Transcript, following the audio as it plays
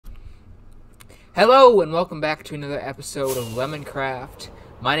Hello and welcome back to another episode of Lemoncraft.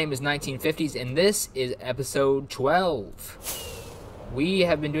 My name is 1950s and this is episode 12. We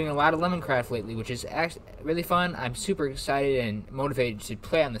have been doing a lot of Lemoncraft lately, which is actually really fun. I'm super excited and motivated to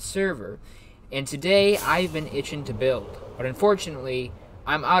play on the server. And today I've been itching to build, but unfortunately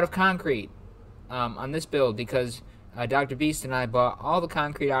I'm out of concrete on this build because Dr. Beast and I bought all the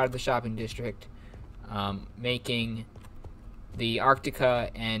concrete out of the shopping district, making the Arctica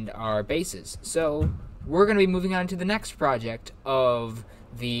and our bases. So we're going to be moving on to the next project of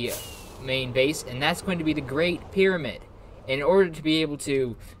the main base, and that's going to be the Great Pyramid. In order to be able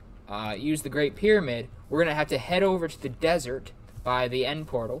to use the Great Pyramid, we're going to have to head over to the desert by the end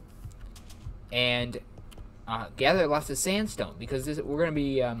portal and gather lots of sandstone, because we're going to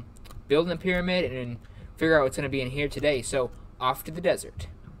be building a pyramid and figure out what's going to be in here today. So off to the desert.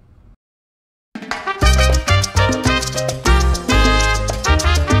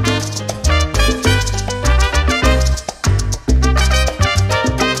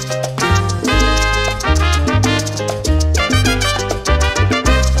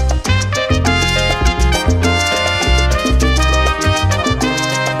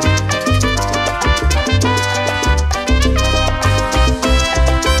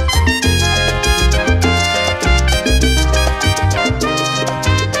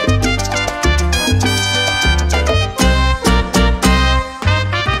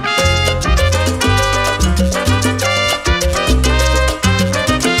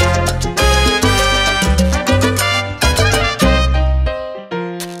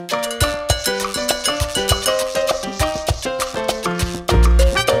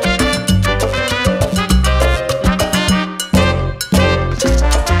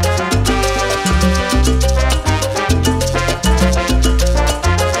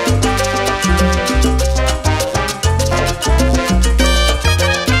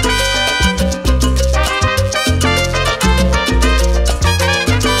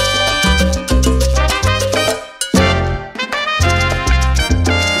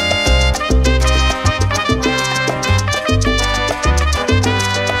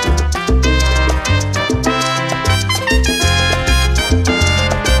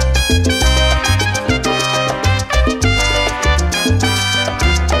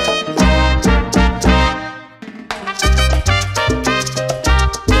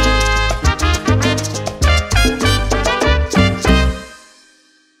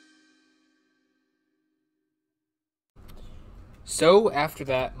 So, after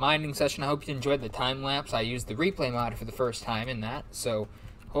that mining session, I hope you enjoyed the time-lapse. I used the replay mod for the first time in that, so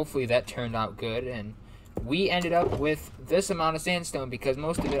hopefully that turned out good. And we ended up with this amount of sandstone because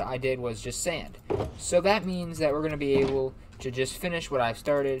most of it I did was just sand. So that means that we're going to be able to just finish what I've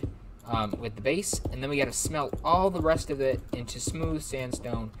started with the base, and then we got to smelt all the rest of it into smooth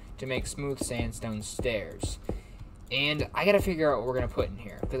sandstone to make smooth sandstone stairs. And I got to figure out what we're going to put in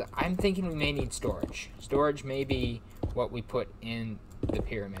here, because I'm thinking we may need storage. Storage may be what we put in the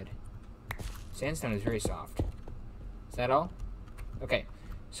pyramid. Sandstone is very soft. Is that all? Okay,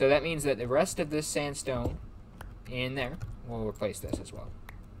 so that means that the rest of this sandstone in there, we'll replace this as well,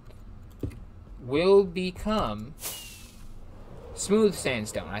 will become smooth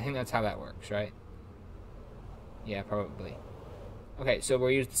sandstone. I think that's how that works, right? Yeah, probably. Okay, so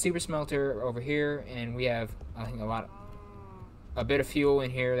we'll use the super smelter over here, and we have, I think, a bit of fuel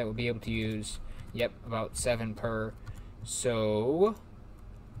in here that we'll be able to use. Yep, about 7 per. So,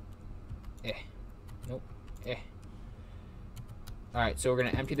 nope, Alright, so we're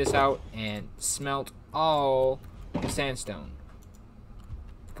going to empty this out and smelt all the sandstone.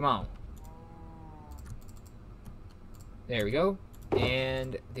 Come on. There we go.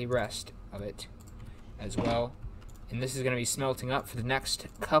 And the rest of it as well. And this is going to be smelting up for the next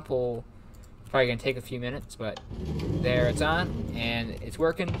couple, probably going to take a few minutes, but there it's on, and it's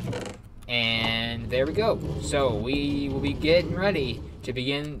working. And there we go. So we will be getting ready to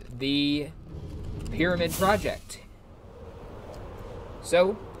begin the pyramid project.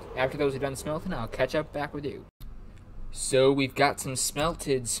 So, after those are done smelting, I'll catch up back with you. So we've got some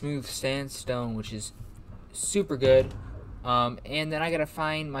smelted smooth sandstone, which is super good. And then I gotta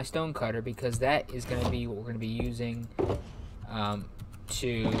find my stone cutter, because that is gonna be what we're gonna be using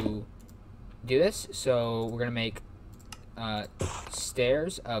to do this. So we're gonna make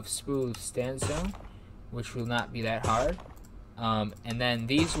stairs of smooth sandstone, which will not be that hard. And then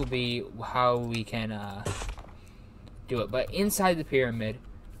these will be how we can do it. But inside the pyramid,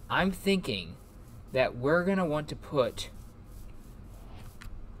 I'm thinking that we're gonna want to put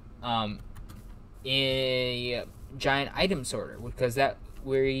a giant item sorter, because that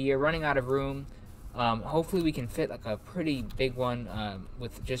we are running out of room Hopefully we can fit like a pretty big one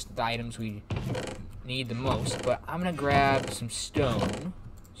with just the items we need the most. But I'm gonna grab some stone,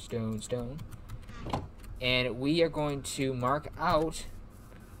 and we are going to mark out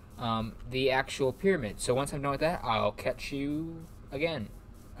the actual pyramid. So once I'm done with that, I'll catch you again,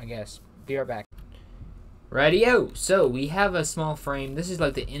 I guess. Be right back. Rightio, so we have a small frame. This is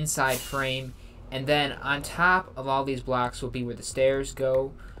like the inside frame, and then on top of all these blocks will be where the stairs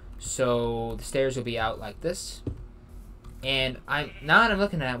go. So the stairs will be out like this. And now that I'm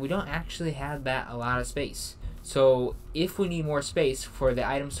looking at it, we don't actually have that a lot of space. So if we need more space for the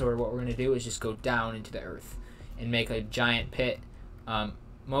item store, what we're going to do is just go down into the earth and make a giant pit. I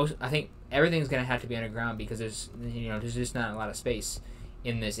think everything's going to have to be underground because there's just not a lot of space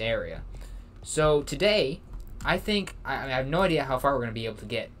in this area. So today, I think I have no idea how far we're going to be able to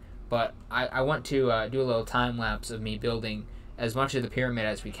get, but I want to do a little time lapse of me building as much of the pyramid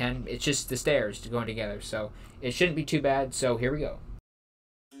as we can. It's just the stairs going together, so it shouldn't be too bad. So here we go.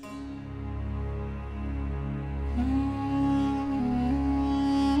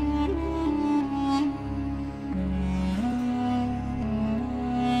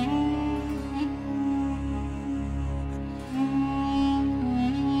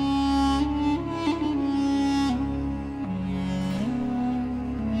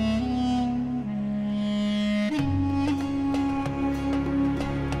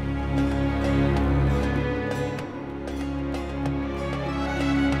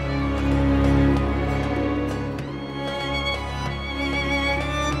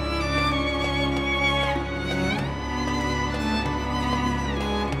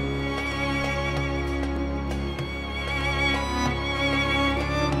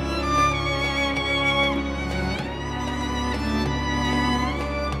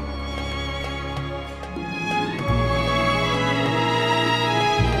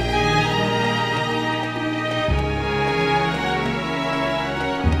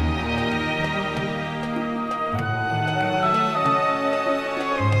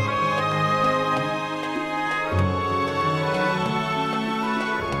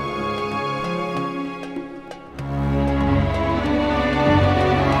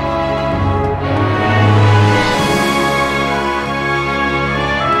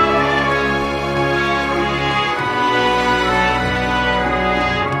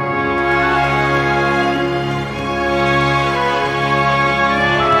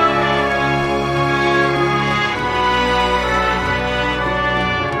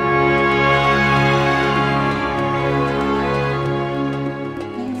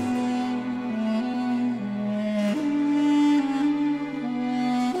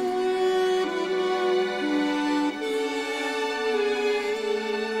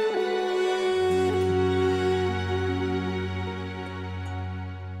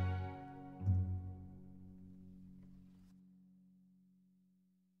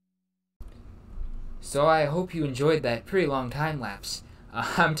 So I hope you enjoyed that pretty long time lapse.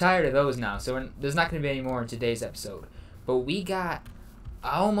 I'm tired of those now, so there's not going to be any more in today's episode. But we got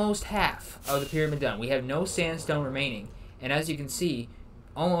almost half of the pyramid done. We have no sandstone remaining, and as you can see,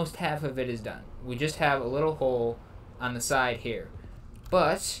 almost half of it is done. We just have a little hole on the side here.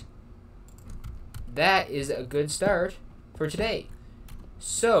 But that is a good start for today.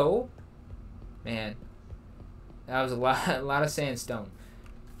 So, man, that was a lot of sandstone.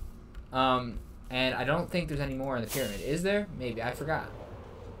 And I don't think there's any more in the pyramid. Is there? Maybe. I forgot.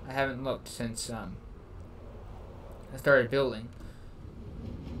 I haven't looked since I started building.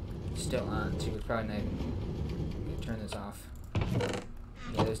 Still on too. It's probably not even. Turn this off.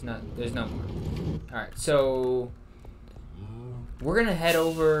 Yeah, there's no more. Alright, so we're gonna head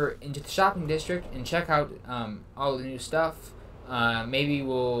over into the shopping district and check out all the new stuff. Maybe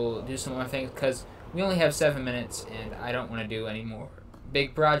we'll do some more things because we only have 7 minutes and I don't want to do any more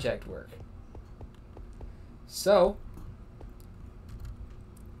big project work. So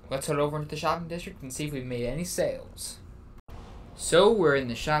let's head over into the shopping district and see if we've made any sales. So we're in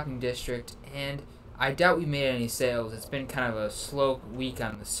the shopping district and I doubt we made any sales. It's been kind of a slow week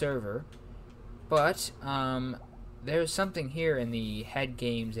on the server. But there's something here in the head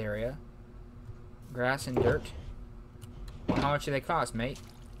games area. Grass and dirt. How much do they cost, mate?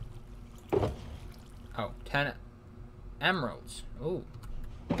 Oh, 10 emeralds. Ooh.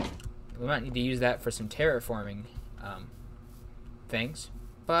 We might need to use that for some terraforming things.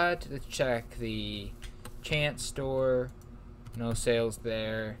 But let's check the chance store. No sales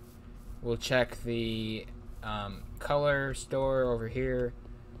there. We'll check the color store over here.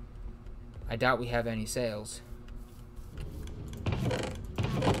 I doubt we have any sales.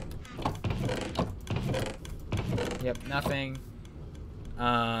 Yep, nothing.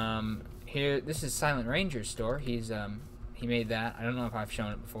 here, this is Silent Ranger's store. He made that. I don't know if I've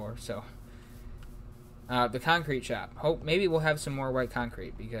shown it before. So, the concrete shop. Hope maybe we'll have some more white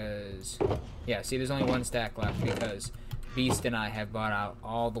concrete because, yeah. See, there's only one stack left because Beast and I have bought out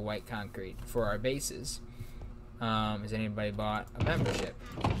all the white concrete for our bases. Has anybody bought a membership?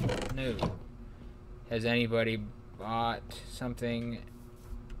 No. Has anybody bought something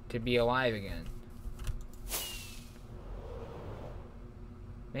to be alive again?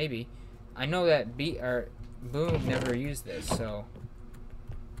 Maybe. I know that Boom never used this, so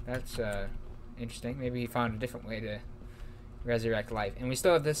that's interesting. Maybe he found a different way to resurrect life. And we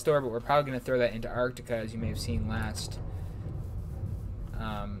still have this store, but we're probably going to throw that into Arctica, as you may have seen last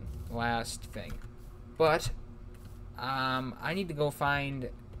thing. But I need to go find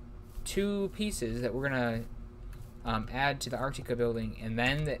 2 pieces that we're going to add to the Arctica building, and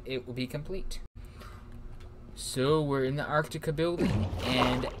then it will be complete. So we're in the Arctica building,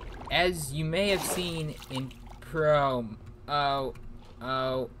 and as you may have seen in no.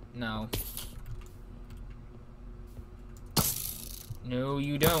 No,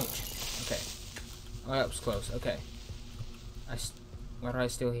 you don't. Okay. Oh, that was close. Okay. Why do I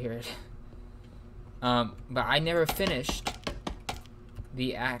still hear it? But I never finished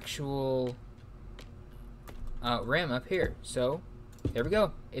the actual rim up here. So, there we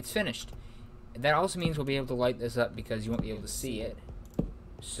go. It's finished. That also means we'll be able to light this up because you won't be able to see it.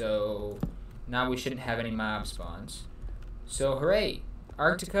 So, now we shouldn't have any mob spawns. So, hooray!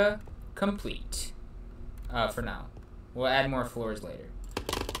 Arctica complete. For now. We'll add more floors later.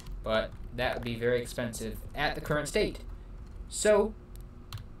 But that would be very expensive at the current state. So,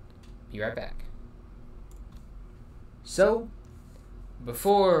 be right back. So,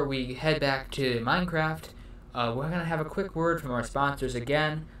 before we head back to Minecraft, we're going to have a quick word from our sponsors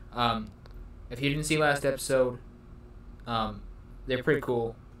again. If you didn't see last episode, they're pretty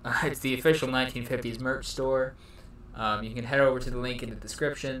cool. It's the official 1950s merch store. You can head over to the link in the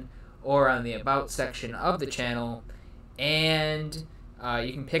description or on the About section of the channel, and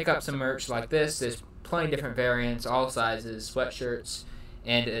you can pick up some merch like this. There's plenty of different variants, all sizes, sweatshirts,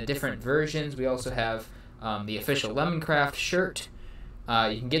 and different versions. We also have the official Lemoncraft shirt.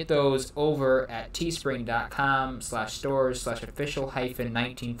 You can get those over at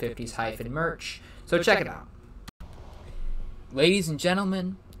teespring.com/stores/official-1950s-merch. So check it out. Ladies and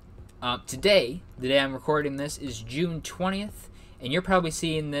gentlemen, today, the day I'm recording this, is June 20th, and you're probably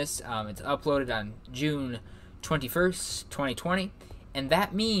seeing this, it's uploaded on June 21st, 2020, and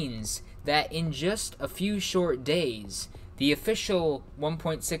that means that in just a few short days, the official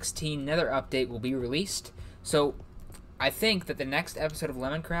 1.16 Nether update will be released. So I think that the next episode of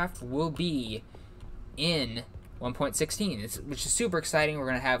Lemoncraft will be in 1.16, which is super exciting. We're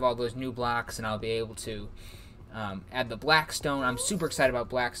going to have all those new blocks, and I'll be able to add the Blackstone. I'm super excited about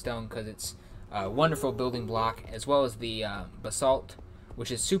Blackstone because it's a wonderful building block, as well as the Basalt, which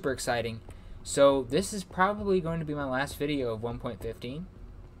is super exciting. So this is probably going to be my last video of 1.15.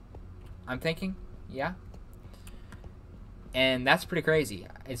 I'm thinking, yeah. And that's pretty crazy.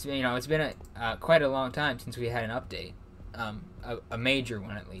 It's it's been quite a long time since we had an update, a major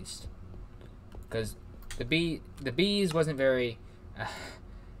one at least. Because the bees wasn't very.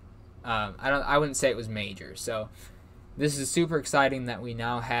 I wouldn't say it was major. So this is super exciting that we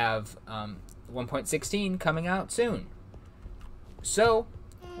now have 1.16 coming out soon. So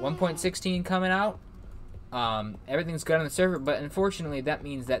 1.16 coming out. Everything's good on the server, but unfortunately that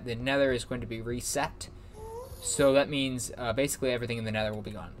means that the Nether is going to be reset. So that means basically everything in the Nether will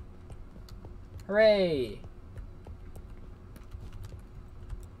be gone. Hooray!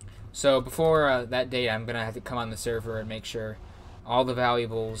 So before that date, I'm going to have to come on the server and make sure all the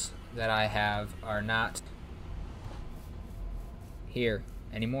valuables that I have are not here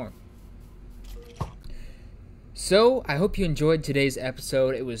anymore. So I hope you enjoyed today's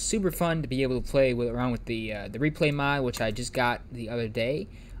episode. It was super fun to be able to play around with the replay mod, which I just got the other day.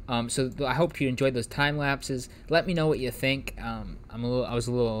 So I hope you enjoyed those time lapses. Let me know what you think. I was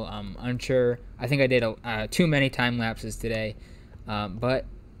a little unsure. I think I did too many time lapses today, but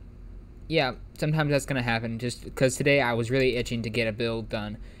yeah, sometimes that's gonna happen. Just because today I was really itching to get a build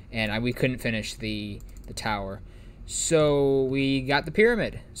done, and we couldn't finish the tower. So we got the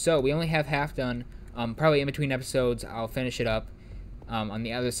pyramid. So we only have half done. Probably in between episodes, I'll finish it up on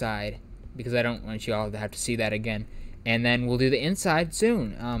the other side because I don't want you all to have to see that again. And then we'll do the inside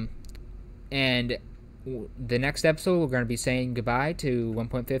soon. And the next episode, we're going to be saying goodbye to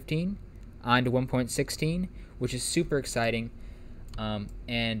 1.15, on to 1.16, which is super exciting.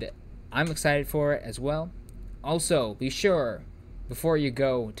 And I'm excited for it as well. Also, be sure, before you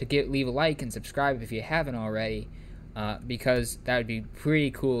go, to leave a like and subscribe if you haven't already. because that would be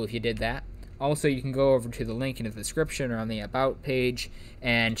pretty cool if you did that. Also, you can go over to the link in the description or on the About page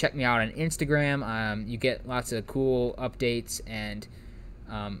and check me out on Instagram. You get lots of cool updates and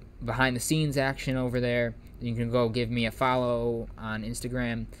behind-the-scenes action over there. You can go give me a follow on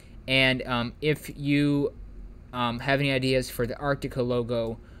Instagram. And if you have any ideas for the Arctica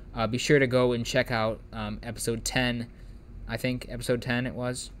logo, be sure to go and check out episode 10. I think episode 10 it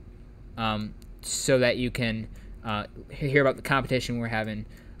was. So that you can hear about the competition we're having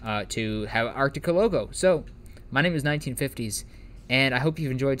to have an Arctica logo. So, my name is 1950s, and I hope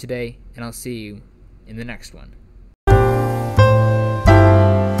you've enjoyed today, and I'll see you in the next one.